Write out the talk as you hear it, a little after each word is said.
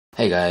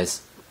Hey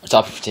guys, our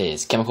topic for today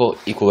is chemical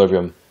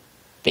equilibrium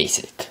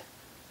basic.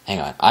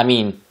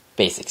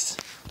 Basics.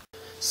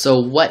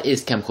 So what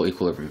is chemical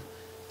equilibrium?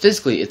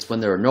 Physically, it's when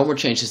there are no more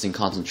changes in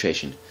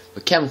concentration,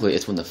 but chemically,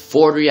 it's when the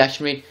forward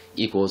reaction rate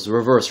equals the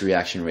reverse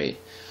reaction rate.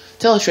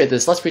 To illustrate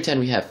this, let's pretend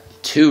we have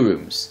two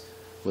rooms,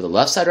 with the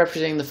left side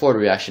representing the forward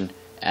reaction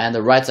and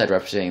the right side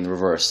representing the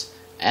reverse.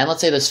 And let's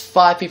say there's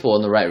 5 people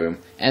in the right room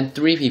and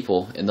 3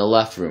 people in the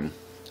left room.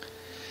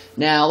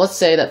 Now, let's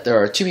say that there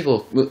are 2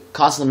 people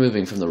constantly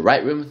moving from the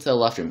right room to the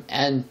left room,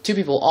 and 2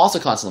 people also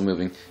constantly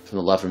moving from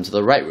the left room to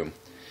the right room.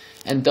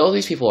 And though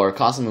these people are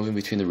constantly moving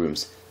between the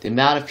rooms, the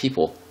amount of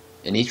people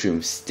in each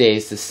room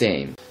stays the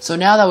same. So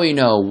now that we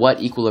know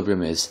what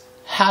equilibrium is,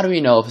 how do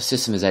we know if a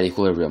system is at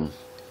equilibrium?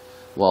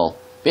 Well,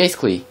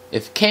 basically,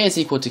 if K is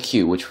equal to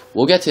Q, which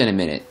we'll get to in a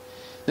minute,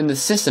 then the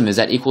system is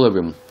at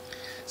equilibrium.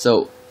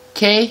 So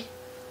K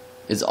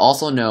is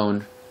also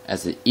known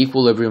as the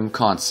equilibrium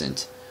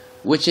constant,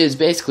 which is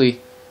basically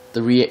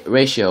the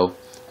ratio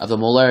of the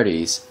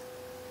molarities,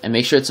 and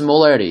make sure it's a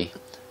molarity,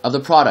 of the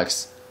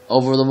products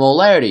over the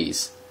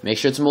molarities, make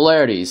sure it's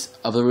molarities,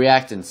 of the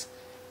reactants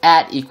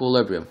at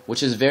equilibrium,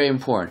 which is very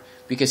important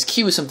because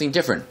Q is something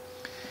different.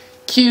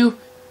 Q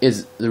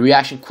is the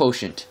reaction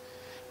quotient,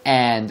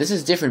 and this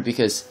is different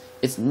because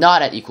it's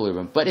not at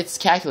equilibrium, but it's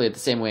calculated the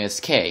same way as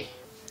K.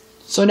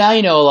 So now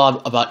you know a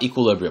lot about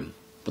equilibrium,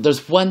 but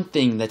there's one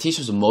thing that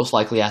teachers will most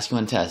likely ask you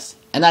on tests,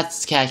 and that's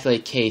to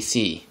calculate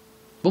Kc.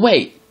 But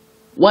wait,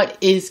 what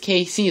is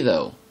Kc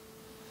though?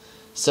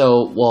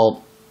 So,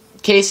 well,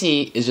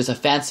 Kc is just a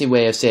fancy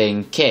way of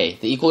saying K,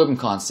 the equilibrium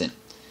constant.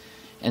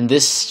 And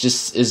this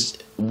just is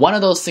one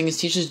of those things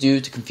teachers do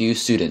to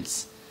confuse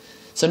students.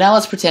 So now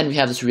let's pretend we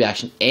have this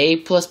reaction. A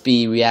plus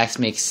B reacts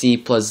to make C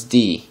plus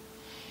D.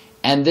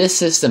 And this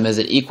system is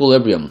at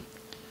equilibrium.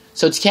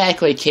 So to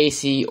calculate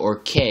Kc or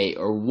K,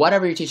 or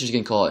whatever your teacher's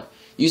going to call it,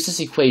 use this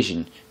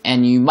equation.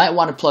 And you might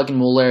want to plug in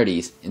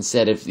molarities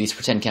instead of these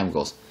pretend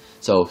chemicals.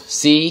 So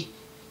C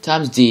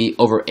times D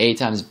over A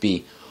times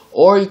B.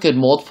 Or you could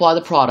multiply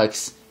the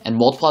products and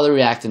multiply the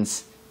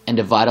reactants and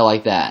divide it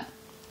like that.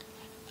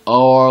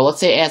 Or let's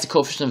say A has a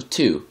coefficient of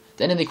 2.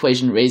 Then in the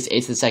equation raise A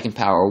to the second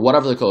power, or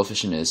whatever the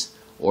coefficient is.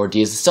 Or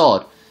D is a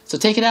solid. So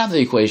take it out of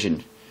the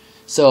equation.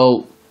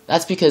 So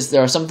that's because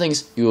there are some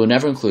things you will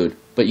never include,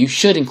 but you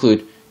should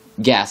include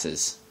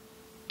gases.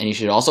 And you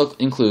should also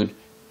include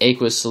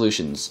aqueous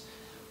solutions.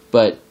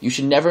 But you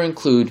should never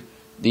include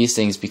these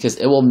things because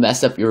it will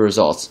mess up your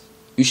results.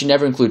 You should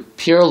never include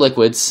pure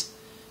liquids,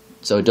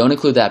 so don't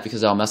include that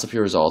because that'll mess up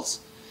your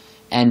results.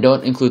 And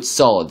don't include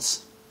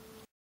solids.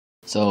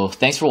 So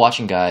thanks for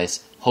watching,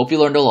 guys. Hope you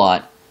learned a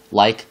lot.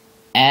 Like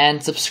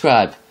and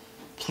subscribe,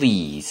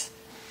 please.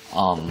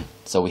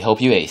 So we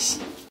hope you ace.